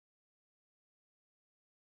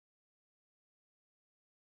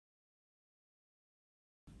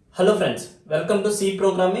Hello friends, welcome to C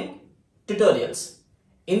programming tutorials.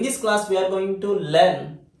 In this class we are going to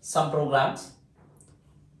learn some programs.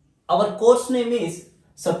 Our course name is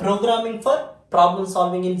Programming for Problem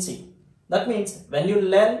Solving in C. That means when you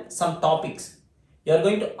learn some topics, you are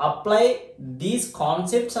going to apply these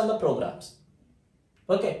concepts on the programs.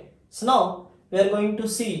 Okay, so now we are going to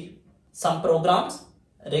see some programs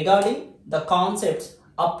regarding the concepts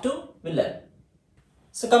up to we learn.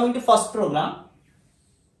 So coming to first program,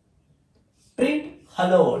 print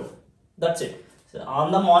hello world. That's it. So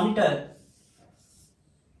on the monitor,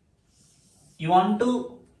 you want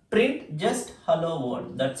to print just hello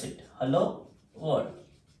world. That's it. Hello world.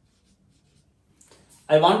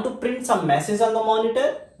 I want to print some message on the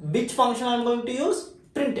monitor. Which function I am going to use?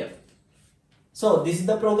 Printf. So this is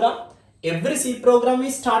the program. Every C program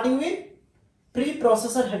is starting with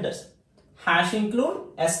preprocessor headers. Hash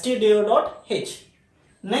include stdio.h.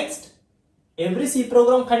 Next, every C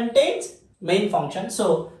program contains main function,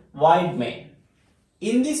 so void main.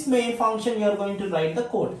 In this main function you are going to write the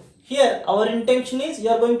code. Here our intention is you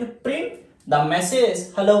are going to print the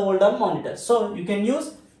message hello world on monitor, so you can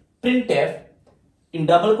use printf. In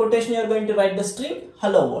double quotation you are going to write the string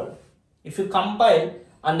hello world. If you compile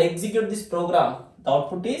and execute this program, the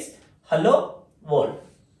output is hello world.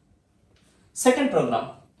 Second program,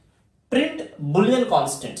 print boolean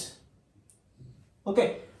constants.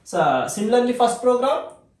 Okay, so similarly first program,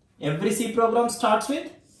 every C program starts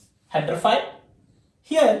with header file.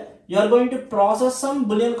 Here you are going to process some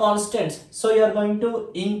boolean constants, so you are going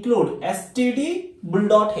to include std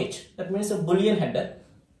bool.h, that means a boolean header.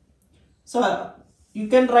 So you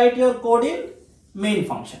can write your code in main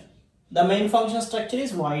function. The main function structure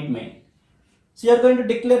is void main. So you are going to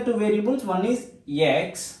declare two variables, one is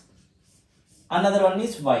x, another one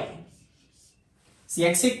is y. So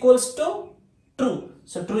x equals to true,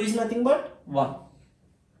 so true is nothing but 1.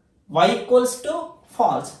 Y equals to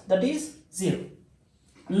false, that is 0.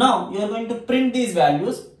 Now you are going to print these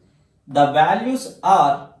values. The values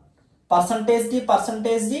are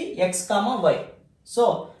 %d, x comma y.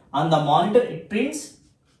 So on the monitor it prints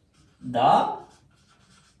the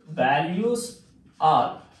values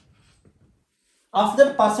are.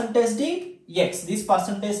 After %d x, this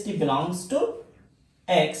 %d belongs to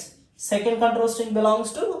x, second control string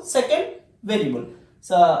belongs to second variable.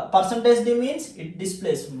 So %d means it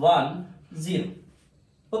displays 1, 0.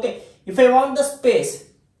 Okay, if I want the space,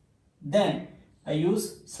 then I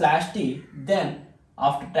use /t, then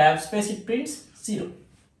after tab space it prints 0.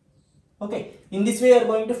 Okay, in this way you are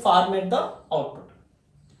going to format the output.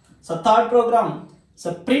 So third program,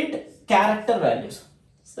 so print character values.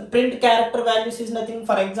 So print character values is nothing,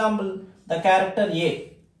 for example, the character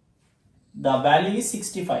A, the value is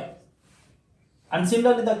 65. And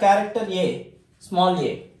similarly the character A, small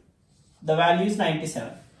a, the value is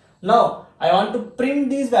 97. Now I want to print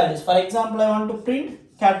these values. For example, I want to print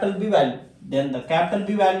capital B value. Then the capital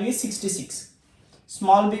B value is 66.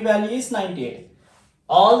 Small b value is 98.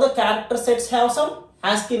 All the character sets have some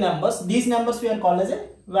ASCII numbers. These numbers we are called as a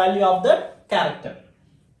value of the character.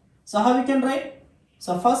 So how we can write?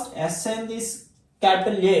 So first assign this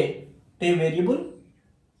capital A to a variable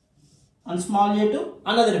and small a to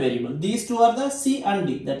another variable. These two are the C and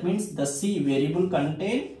D. That means the C variable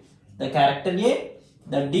contains the character A,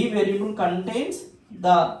 the D variable contains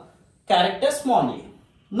the character small a.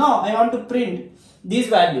 Now I want to print these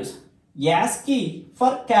values. ASCII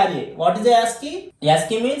for char A. What is ASCII?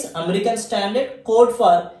 ASCII means American Standard Code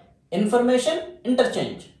for Information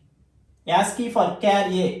Interchange. ASCII for char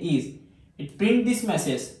A is, it print this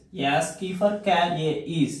message, ASCII for char A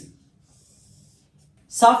is.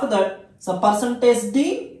 So after that, so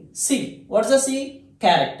 %d C. What is the C?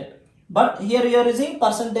 Character. But here you are using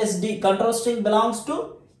 %d, control string belongs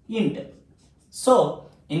to int. So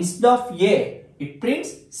instead of A, it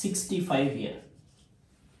prints 65 here.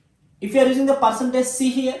 If you are using the %c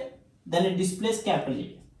here, then it displays capital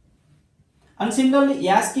A. And similarly,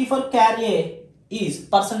 ASCII for char A is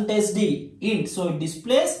 %d int, so it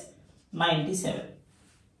displays 97.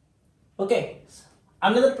 Okay,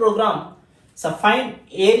 another program. So find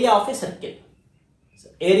area of a circle. So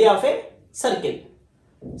area of a circle.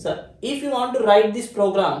 So if you want to write this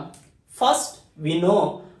program, first we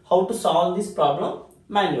know how to solve this problem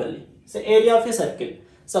manually. So area of a circle.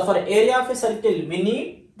 So for area of a circle we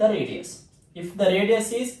need the radius. If the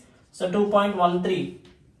radius is 2.13,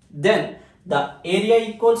 then the area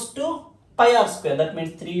equals to pi r square. That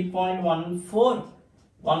means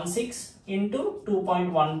 3.1416 into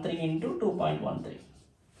 2.13 into 2.13.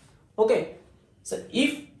 Okay. So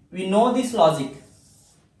if we know this logic,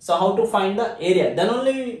 so how to find the area, then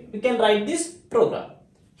only we can write this program.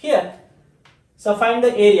 Here So find the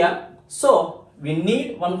area. So we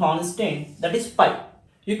need one constant, that is pi.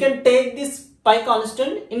 You can take this pi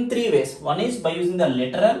constant in three ways. One is by using the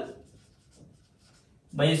literal,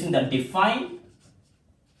 by using the define,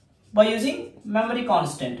 by using memory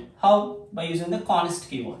constant. How? By using the const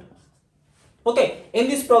keyword. Okay, in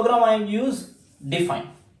this program I use define.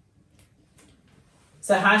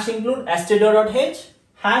 So hash include stdio.h,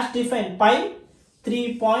 hash define pi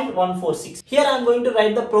 3.146. Here I am going to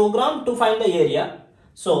write the program to find the area.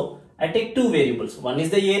 So I take two variables. One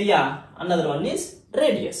is the area, another one is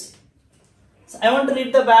radius. So I want to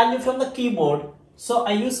read the value from the keyboard. So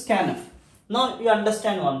I use scanf. Now you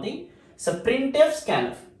understand one thing. So printf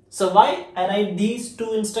scanf. So why I write these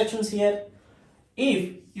two instructions here?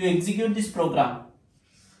 If you execute this program,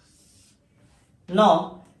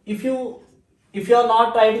 now if you are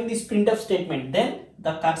not writing this printf statement, then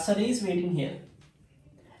the cursor is waiting here.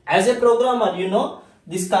 As a programmer, you know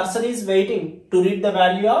this cursor is waiting to read the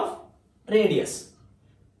value of radius,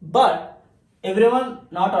 but everyone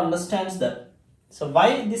not understands that. So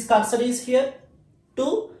why this cursor is here?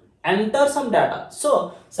 To enter some data.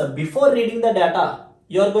 So before reading the data,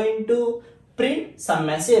 you are going to print some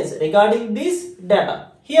message regarding this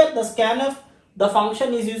data. Here the scanf, the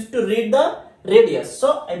function is used to read the radius.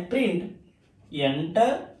 So I print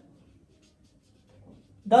enter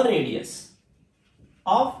the radius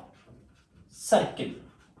of circle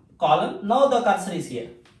column. Now the cursor is here.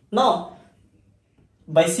 Now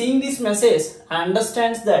by seeing this message, I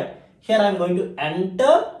understands that here I am going to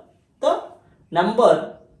enter the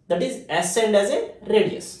number that is assigned as a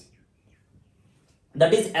radius,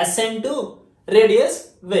 that is assigned to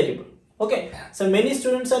radius variable. Okay, so many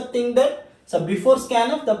students are think that before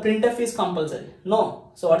scanf the printf is compulsory.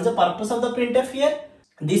 No. So what is the purpose of the printf here?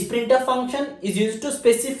 This printf function is used to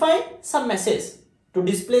specify some message, to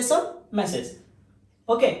display some message.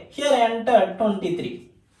 Okay, here I enter 23.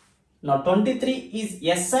 Now 23 is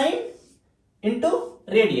assigned into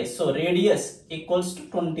radius. So radius equals to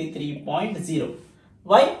 23.0.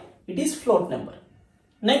 Why? It is float number.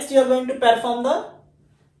 Next you are going to perform the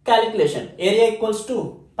calculation. Area equals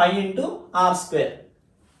to pi into r square.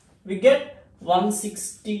 We get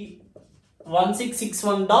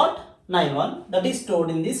 1661.91, that is stored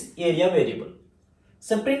in this area variable.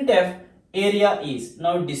 So printf area is,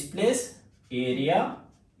 now it displays area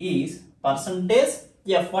is percentage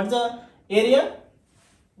f. What is the area?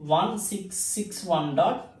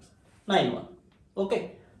 1661.91.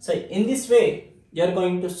 Okay, so in this way you are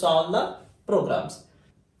going to solve the programs.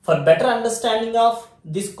 For better understanding of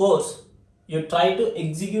this course, you try to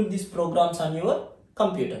execute these programs on your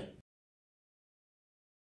computer.